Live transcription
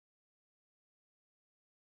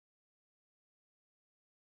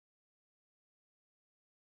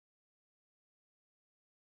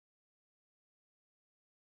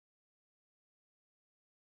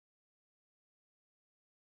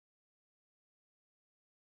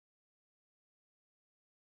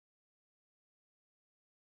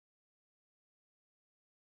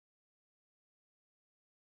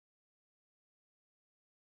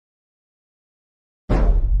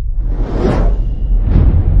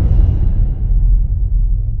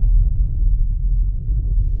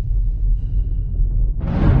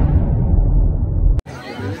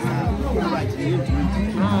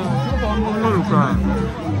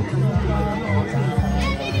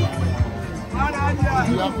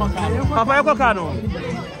Papa, you cano.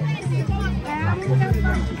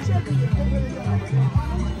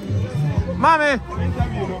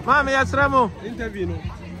 Mami, yes, Ramo. Interview.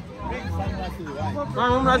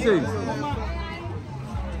 Mami,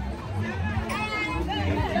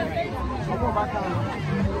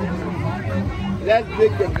 let's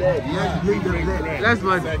break the bread. Let's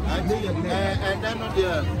break. And then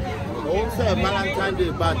also Valentine's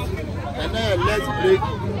Day, but and then let's break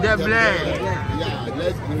the bread. Yeah,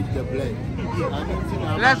 let's break the bread.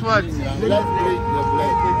 Let's what? Let's break the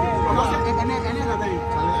bread.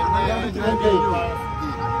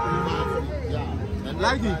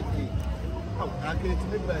 Likee. Let's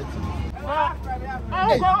break the bread.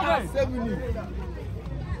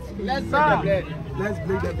 Let's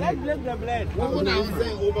break the bread. What would I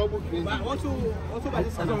say over crazy? Also by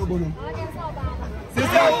this time.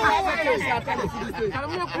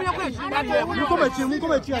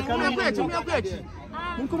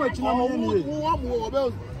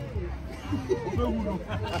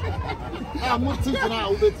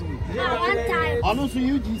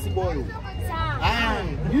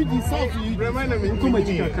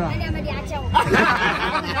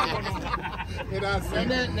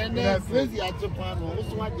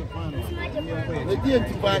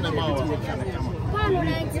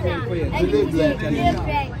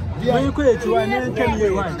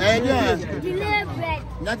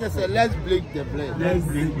 Not just say let's break the bread. Let's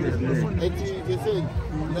break the bread.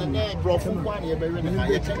 International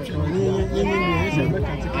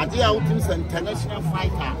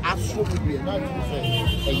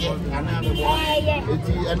fighter,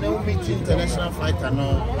 international fighter. No,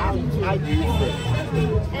 how do you say?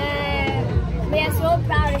 We are so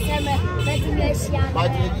proud of him.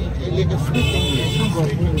 But you speak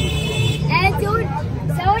English. And so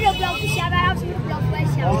the block is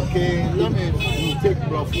okay, let me take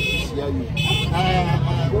Bluff to see you.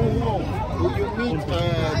 Will you meet the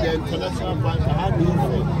international fighter? How do you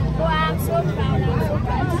feel? Oh, I'm so proud.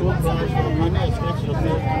 So proud. Can you express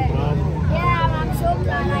yourself? Yeah, I'm so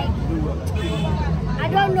proud. Like, I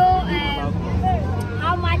don't know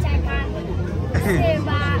how much I can say,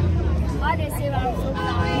 but all they say, I'm so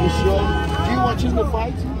proud. You sure? Do you watching the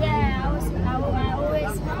fight? Yeah, I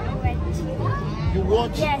always watch. You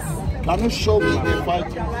watch? Yes. Can you show me the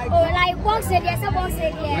fight? Oh, like one said yes, one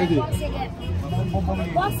said yes, one said yes.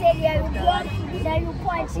 One said yes, you block, then you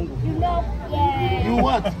punch, you know, yeah. You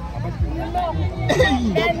what? You know,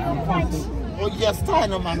 then you punch. Oh, yes,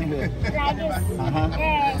 time on man. Like this.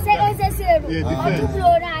 Second zero. Or two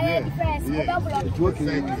blow now, yeah, defense. It's working.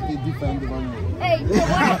 It's different one. Hey,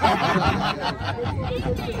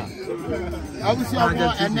 I will say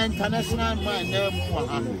an international man.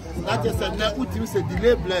 That is a network to say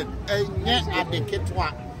delay blend. And yet at the Ketwa.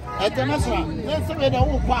 International. Let's say when I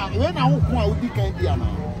walk, when I walk, we can be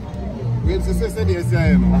now. We have to say yes, I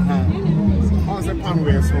am. How's a pan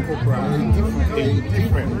where so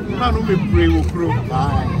different. Man who may pray will grow.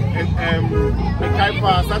 And the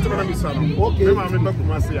Kaipa started on the son. Okay, I'm a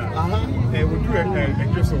Masia. And we do a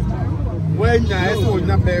just when I saw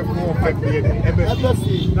not pay for 5 days.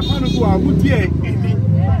 The man who are good here.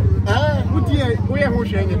 Good year, we are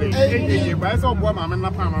washing it. But I saw one man and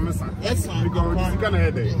Napama. Yes, because it's going to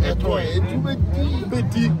head a toy.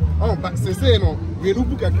 Oh, but say no, we do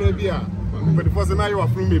book a crabia. But the first night you are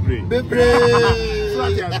from me, let's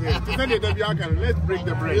break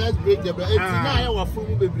the bread. Let's break the bread. It's now you are from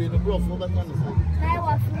me, the blood for that.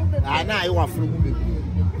 I know you are from me.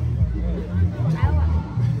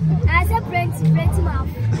 I said, plenty mouth.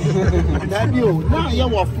 Now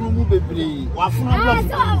you are from me, baby. What from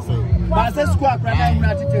but I said, squad, I'm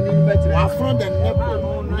not telling you better. What from the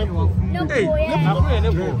nipple? Hey,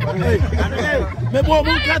 Mebo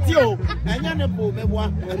won't cut you. And you're Nebo, Mebo.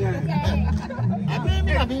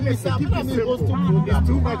 I mean, it's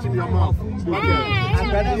too much in your mouth.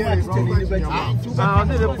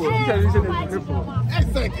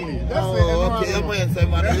 Exactly. That's okay,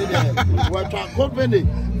 what company?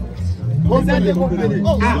 Me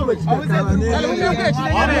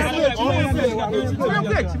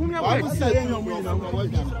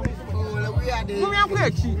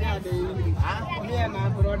and my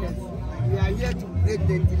brothers, we are here to break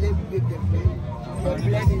the delay, break the bread. The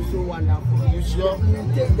bread is so wonderful. You sure? You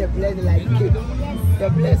take the bread like cake. The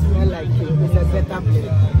bread smells like cake. It's a better bread.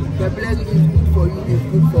 The bread is good for you, it's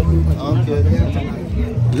good for me. Okay.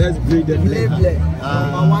 Let's break the bread.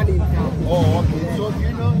 Number one in town. Oh, okay. So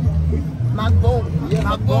you know,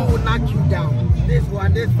 Macbone will knock you down. This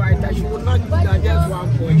fighter, she will knock you down just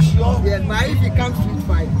 1 point. Sure. Yes, but if you can't street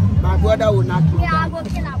fight, my brother will knock you down. Yeah, I will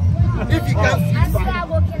kill him. If you can't street fight,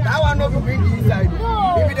 That one not bring inside.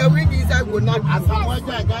 Maybe the wing inside will not. As I was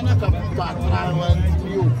Ghana to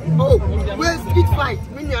oh, where's street fight?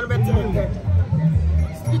 Many are better than that.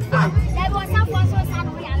 Street fight. There was some for so sad.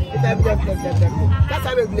 That's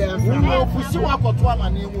how we play. who know pursue up or 12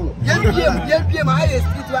 and you. Yes, my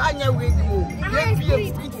street where I know we do. Yes,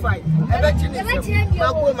 street fight.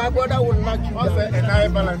 My brother will not you. And I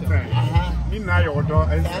Valentine. In your door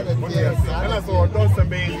and I saw a dozen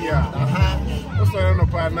baby. Also, I don't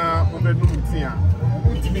know, on the Nutia.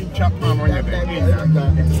 Chapman on your day.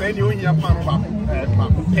 Say you in your pan of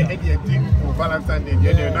Valentine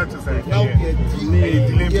Day, not to say,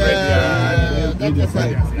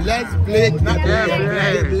 let's play.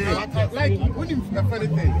 Like, wouldn't the funny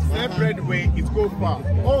thing? Separate way, it go far.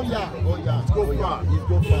 Oh, yeah, It go far. It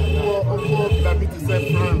go far.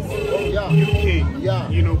 France,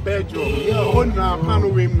 UK, you know, Belgium. Oh, now,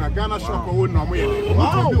 Panowim, Ghana shop, oh, no,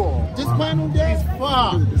 wow, this man there is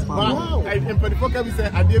far. Wow. And for the fuck, we say,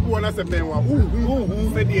 I did one as a man.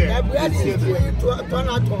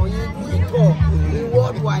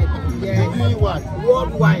 Worldwide. Yeah. Worldwide.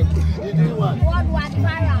 Worldwide. Worldwide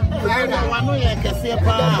fire.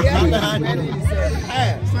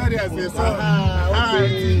 Sorry, I say so.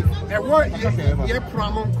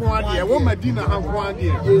 Madina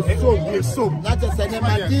so. That is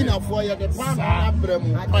Madina for you. The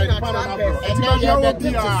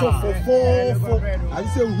I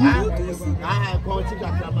say who? I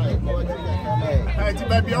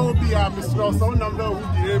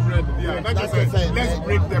let's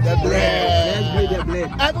break the bread.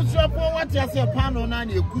 I would say what you say, Pano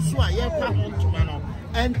Nani, Kuswa,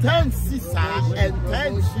 and 10 Sisa and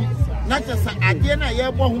 10 sheets. Not just again, I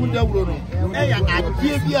have one who will know. I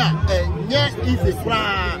give you a net easy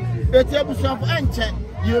fry. The table shop and check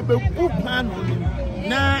you be good pan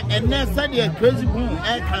now and then study a crazy boom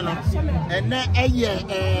air cannon and then a year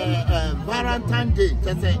Valentine Day.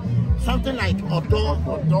 Just say something like Odo,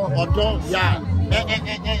 yeah.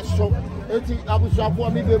 So. I was up for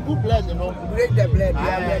me, break blood, you know. Break the blood,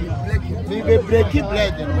 break it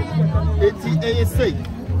blood, you know. It's a say.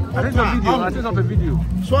 I think a video.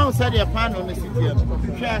 So I said a pan on the city.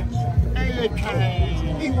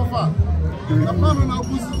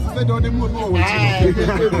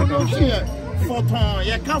 Photon,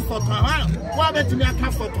 you can't photon. Why don't you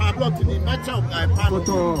can't photon? Block to the match of my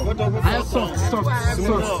photo. Soft.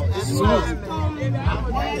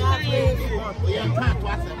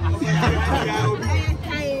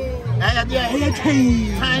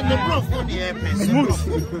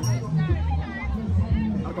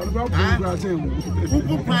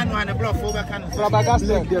 Who plan on a bluff over can who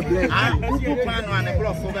plan on a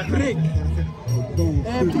bluff over break.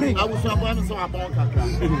 I was about to say about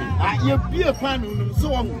you be a fan so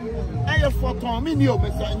I have for Tommy, you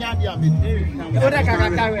Mr. Nadia.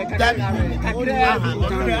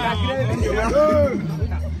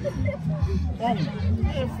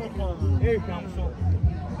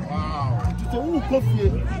 Wow, coffee.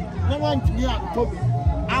 No one to me at top.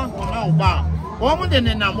 I'm now bar. Woman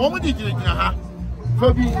than a woman did you in a half.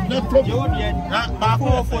 Toby, not Toby.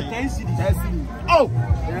 Bako for 10 cities. Oh,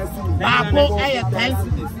 Bako, I have 10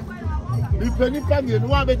 cities. If any family, no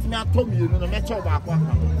one bet me at Tommy, you know, match of Bako.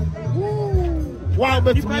 Why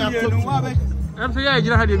bet me at Tommy? I'm saying I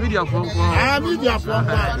had a video from media from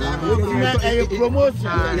a promotion.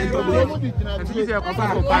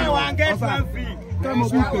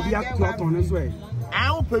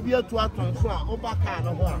 I'll pay you to a transfer over car.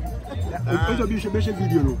 Also, be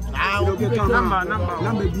video. Number.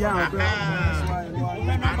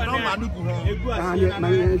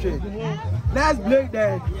 Let's play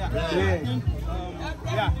there.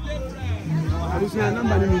 I will say a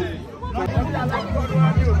number.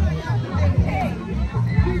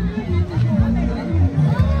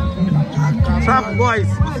 Trap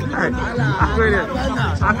boys.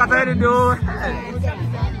 I can't do.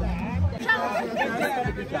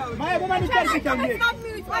 My woman can be come here. I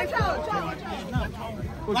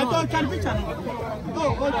don't can picture. Go,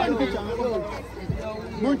 can picture.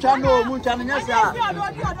 Munchano, yes, sir.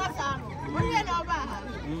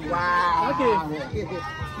 Wow. Okay.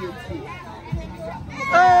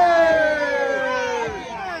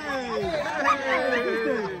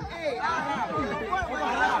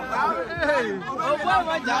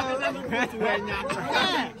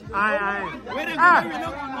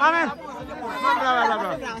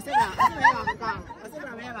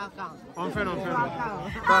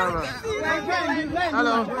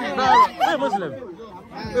 Hello. Hey,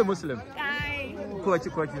 Muslim. Coach.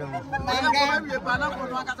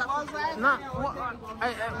 No,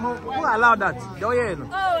 who allowed that? Oh,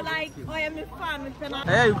 like, I am a fan.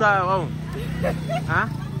 Hey, you can. Huh?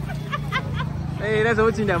 Hey, that's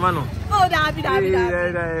what's in the man. Oh, David.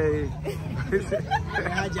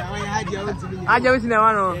 I just in the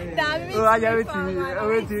man. Oh, I just in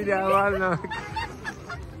the man.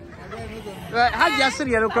 How just sit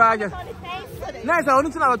here and cry? Nice, I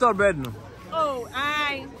want to know about bread. No. Oh,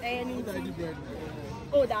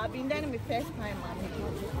 oh, that been done my first time.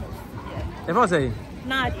 If I say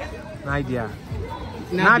Nadia.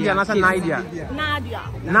 Nadia, not a Nadia.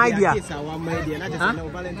 Nadia. Yes, I want my dear. Not just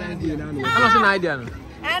Valentine's Day. I'm not an Nadia.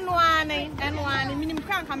 And one, minimum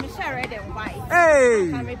can't come share red and white. Hey,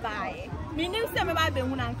 come by. Meaning some about the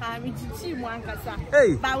one can reach you one casa.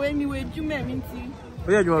 Hey, but when you were you mean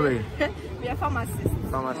where are you away? We are pharmacists.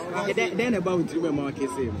 Then about you, my case.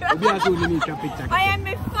 We are so many picture. I am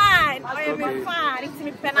a fan. It's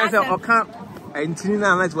me pen. I said, okay, and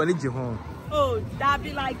Tina, let's want it home. Oh, that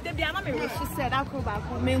be like the Biana me she said I go back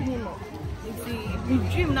home. Me who know. See, we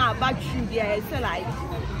dream now about you. Yeah, it's like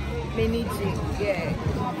many dream. Yeah.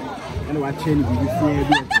 And what change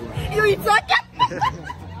you eat okay?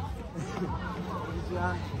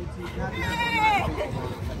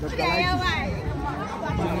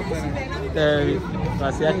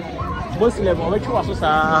 Muslim, which was I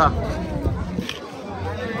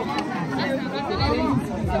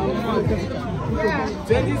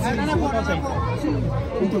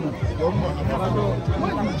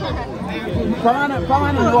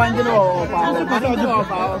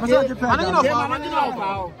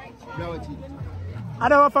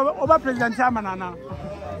don't know over President Chairman. I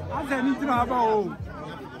need to know about.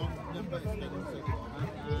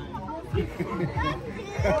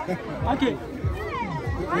 Okay.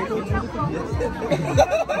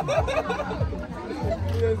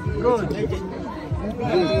 Good.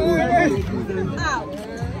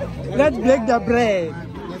 Let's break the bread.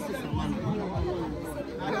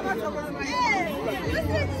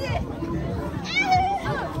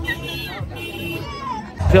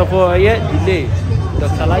 Therefore, delay.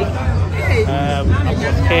 Dr. Likee,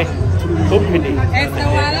 company,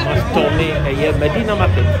 Madina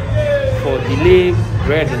market for delay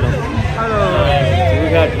bread. We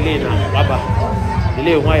got delay now, Baba.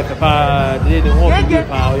 Delay why papa, delay the one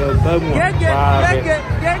power, your bum,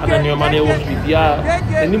 and then your money will be via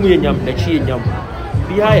the Nimuiam, the Chiam.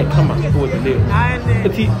 Via a come for delay.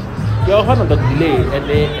 Your honor the delay and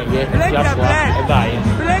they just buy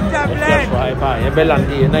a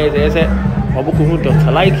Belandi and I said, Obuku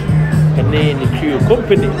Dr. Likee, and then the crew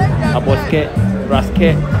company, a bosque,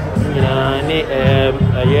 rasket,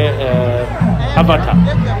 avatar,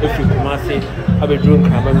 if you must say, have a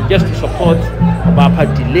drunk, just to support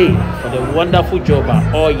about delay for the wonderful job.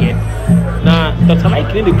 Oh, yeah. Now, Dr.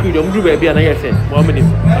 Likee in the crew, don't do baby, and I said, 1 minute,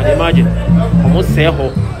 and imagine, almost say,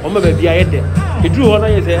 oh, maybe I had the drew one.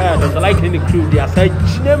 I say, Dr. Likee in the crew, they are such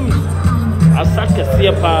them. As such a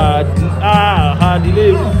sepa,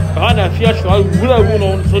 delay, I fear so I will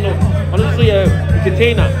on so no, honestly,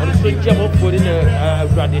 entertainer, honestly, jump up for in a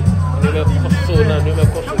brady, never so, never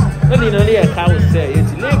cost. Then in a cow say,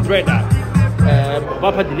 it's late bread,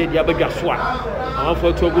 Papa delayed the Abaga swat, I'm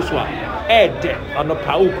for Toguswa, Ed, on the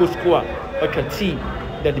Pauco square, but can see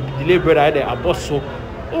that the delay bread I there are boss so.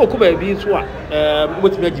 Oh, come be swat,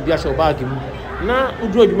 what's the Biasha bargain? Now, who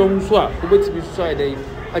drove you, Muswa, who waits to be sorry.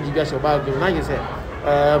 I give you about you. Now you say,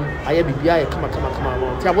 I have BBI, come on.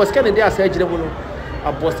 I was getting there, I said, I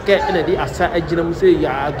was getting a day, I said, I didn't say,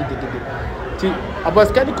 yeah, I did. I was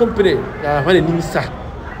getting company, when a new sir.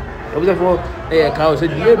 I was for a cow, said,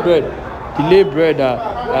 delay bread,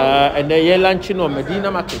 and they lunching on Madina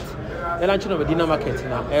market. The lunching of Madina market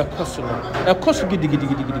now, a cost giddy.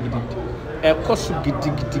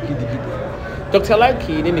 Dr.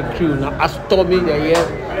 Likee in the crew now, I told me the year.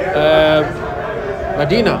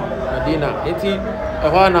 Madina, eti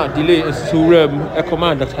ehwana delay surem e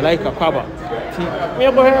command Dr. Likee kwaba ti me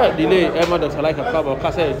go here delay e ma Dr. Likee kwaba ka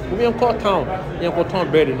say we en call town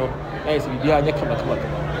bread no e se bia anya kama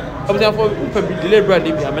obisa for delay bread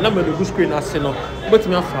bi amena me do screen ase no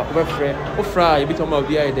betimi afa obefre ofra e bi to ma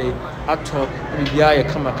bia e dey ato bia ye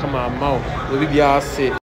kama ma o bia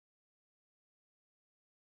ase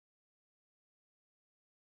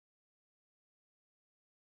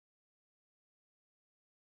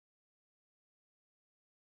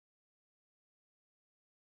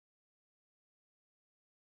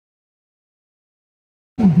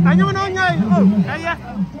I don't know. Oh, yeah.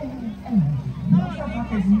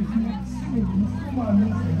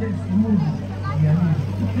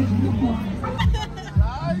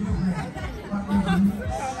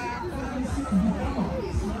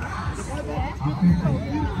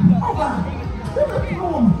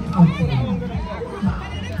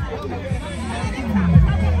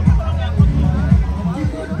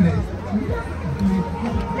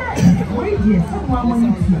 yes, someone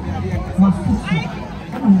wants to.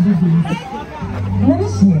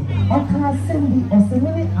 I can't send you or send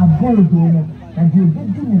me a boy doing and you did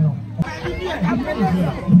dinner.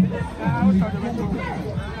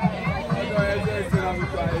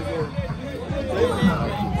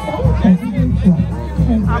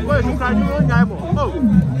 I'm going to try to run Gaibo. Oh.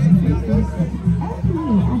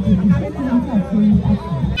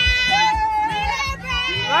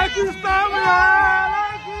 Likee, stop me!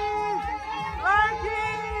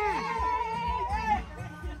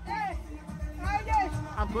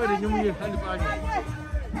 I'm going to give you a hand.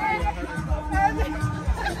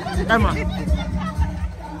 Emma.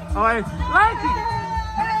 All right. Likee!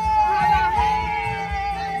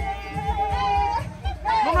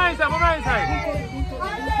 Mama inside.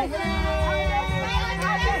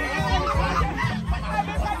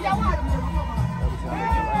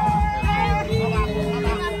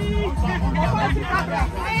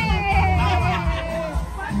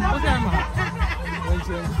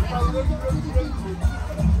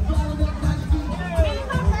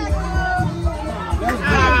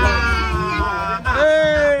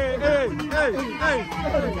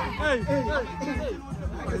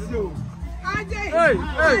 Hey!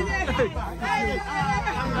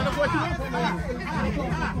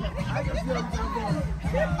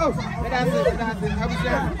 Oh, that's it. How was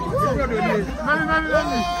that?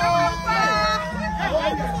 Mommy.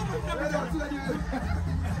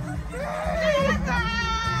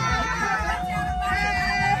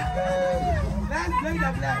 Let's play the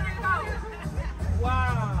black.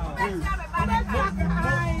 Wow.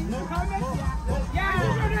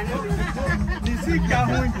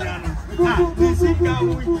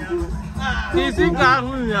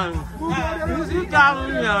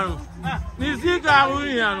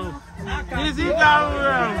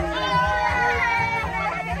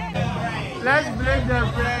 Let's break the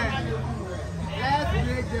bread.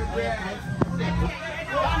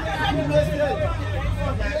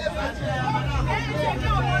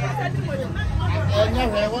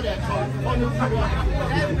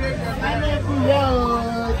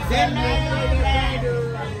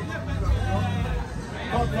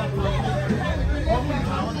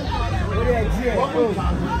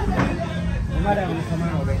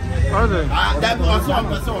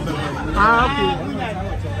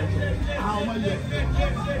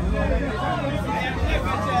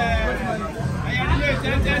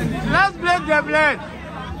 Let's break the bread.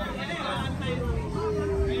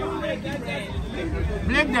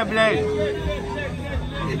 Break the bread.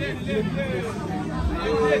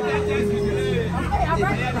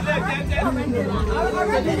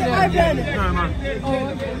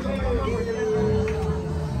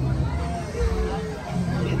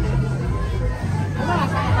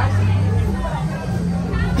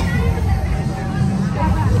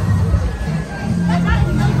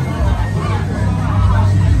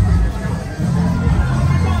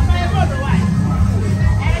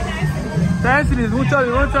 Thanks, Liz. Won't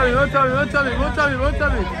tell me.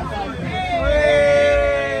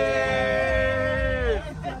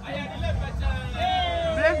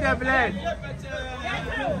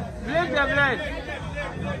 Break the blade.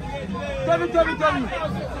 Tell me.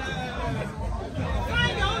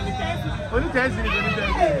 Only 10 seconds.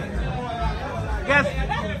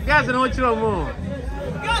 Guess no chill more.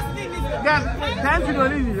 Guess 10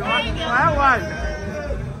 seconds. Why?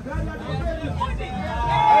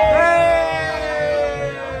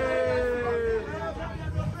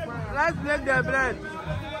 Let's break the bread.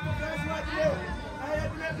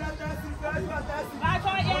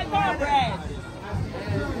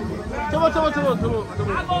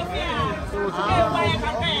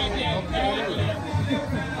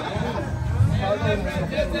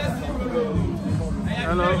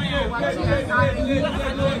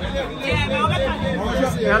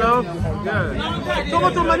 Hello. Yeah.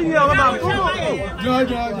 Tomato money here.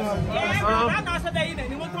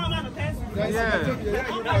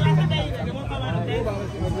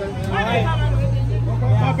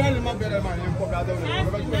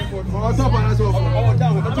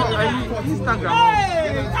 Instagram.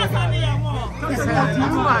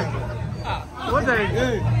 What are you?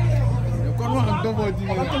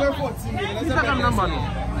 Instagram number.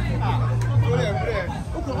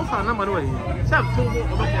 What's our number?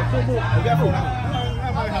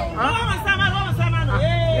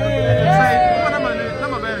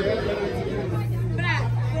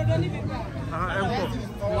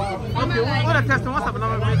 Okay, we're going to test what's up now.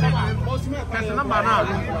 Test the number now.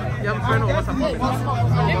 You have a friend or what's up?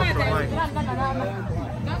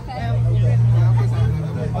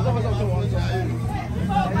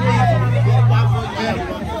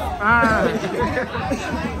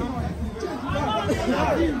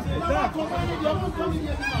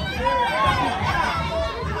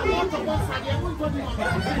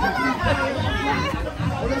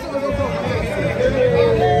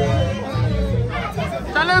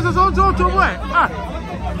 Challenge so to boy. Ah.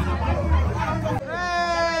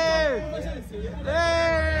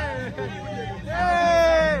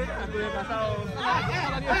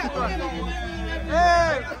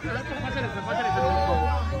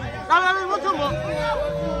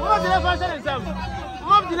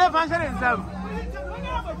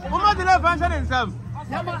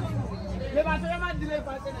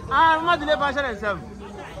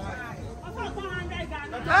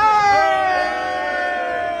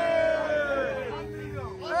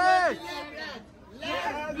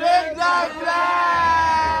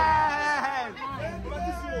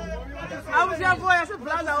 I was here for a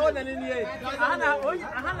plaza on an Indian. Hana,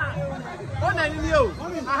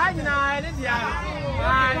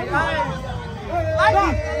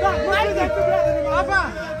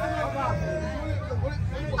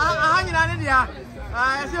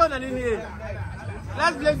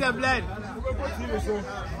 let's break the blend.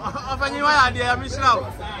 Of a new idea, Michelle.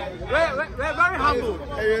 We're very humble.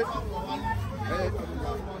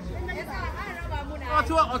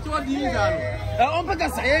 What do you do? On peut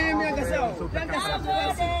casser,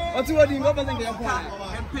 on tu vas dire qu'on va faire un point.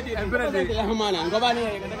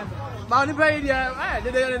 On ne paye rien.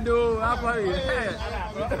 They do.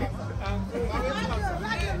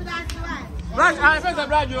 Right, I first a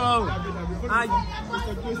brand new.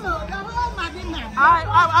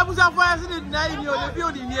 I was up for the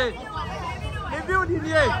building here. The building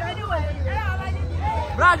here.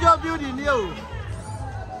 Brand new building here.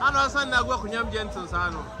 I know son that work on young gentles. I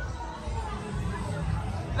know.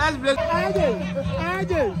 Let's bless.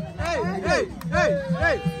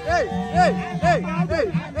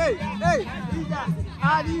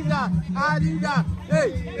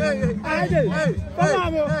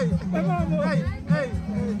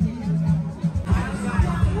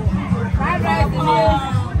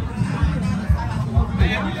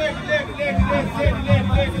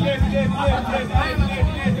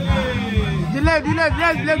 Delay,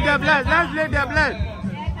 let's break the blood,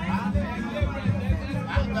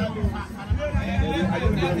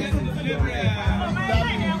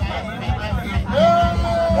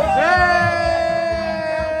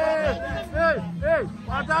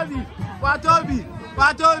 Watobi.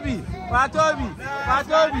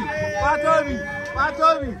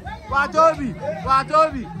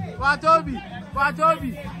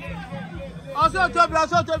 Also Toby.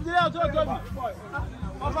 Otobi.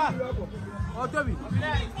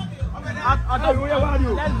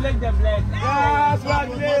 Let's break the blade. Yes,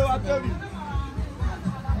 Watobi.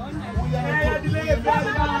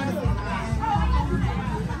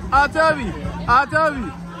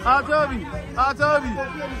 Otobi.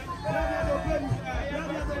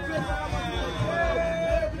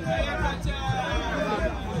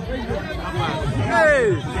 Hey,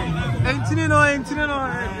 entry no.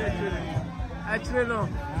 Actually no.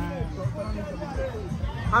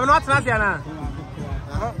 I'm not Nasiana.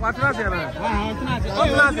 What Nasiana?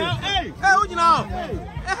 Hey, who you know?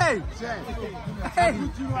 Hey.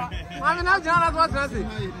 I'm not Jana. What's Nasi?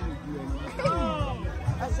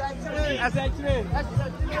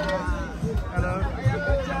 Hello.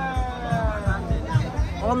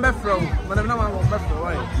 On the floor. But I'm not on the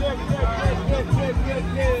floor.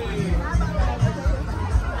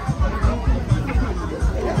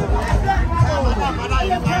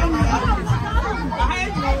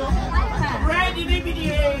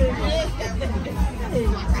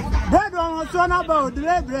 Bread on son about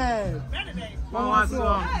bread.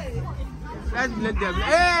 Let's let them.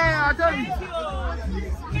 Hey, I told you.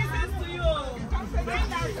 Kisses to you.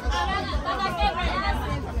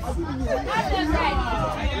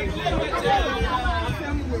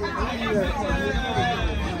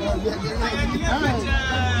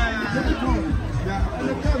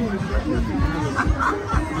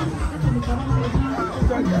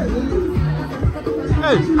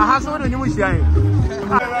 Hey, I have someone who is here.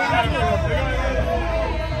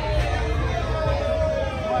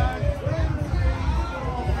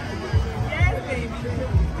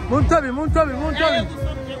 Muntabi.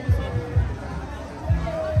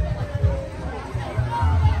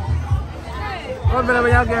 Come on,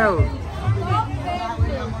 my girl.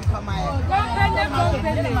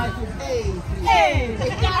 Hey.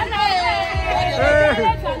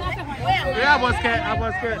 I was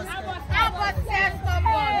scared.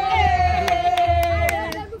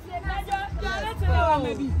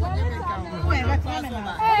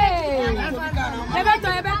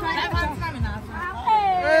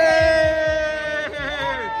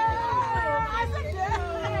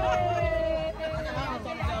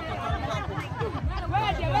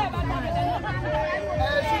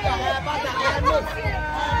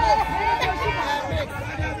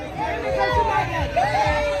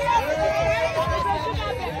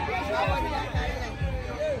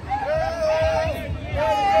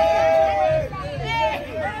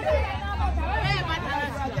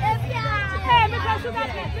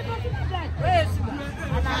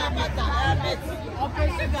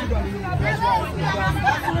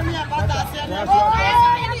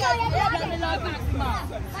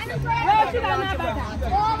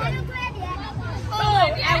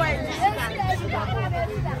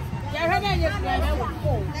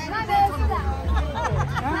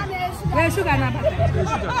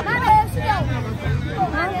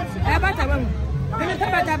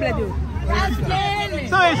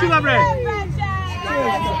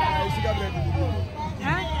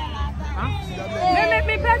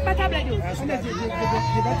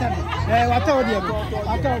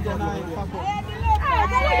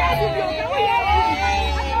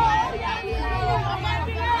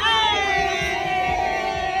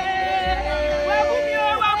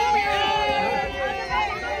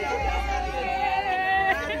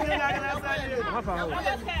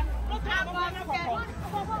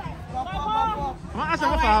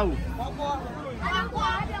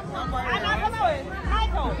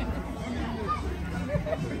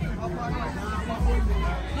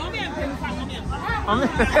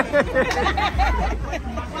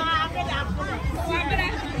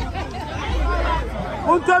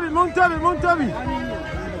 Montavi.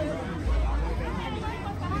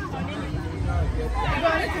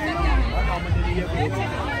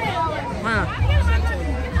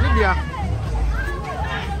 Lydia.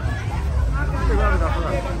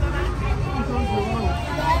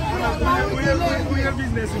 We have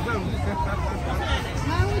business with them.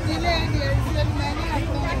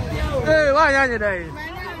 Hey, why are you there?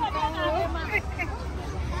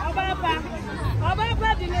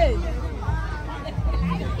 Ababa delay.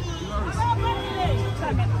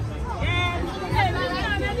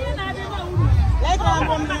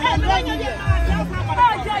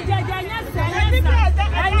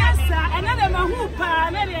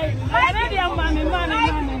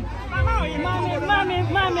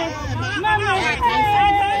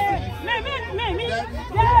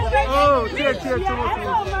 Oh, cheer.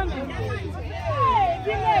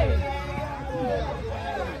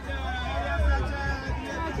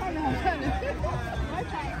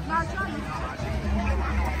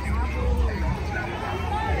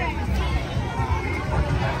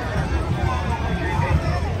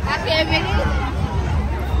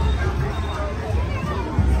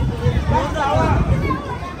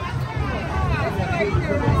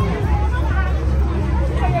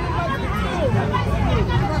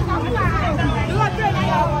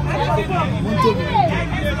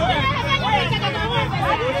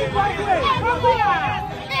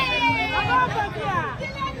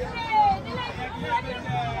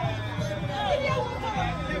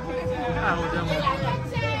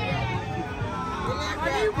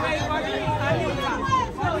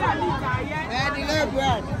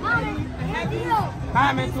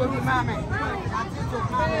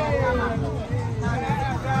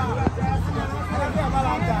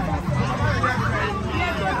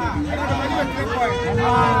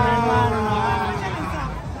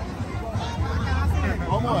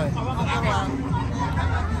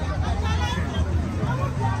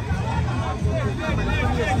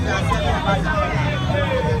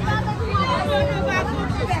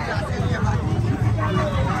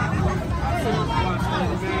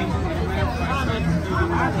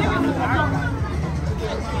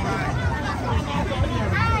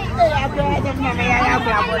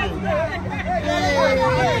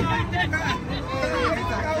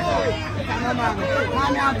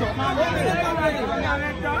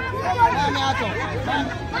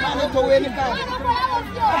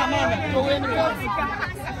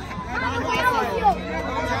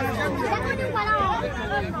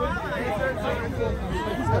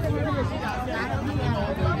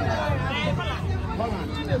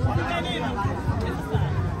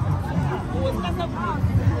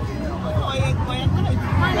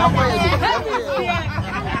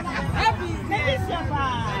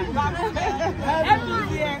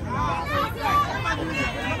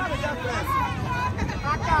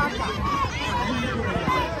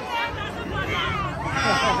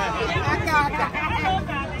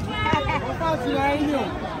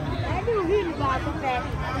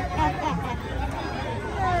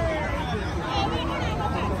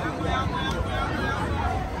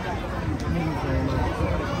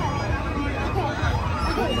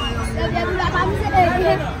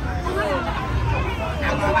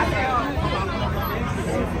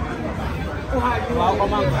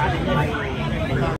 Wow,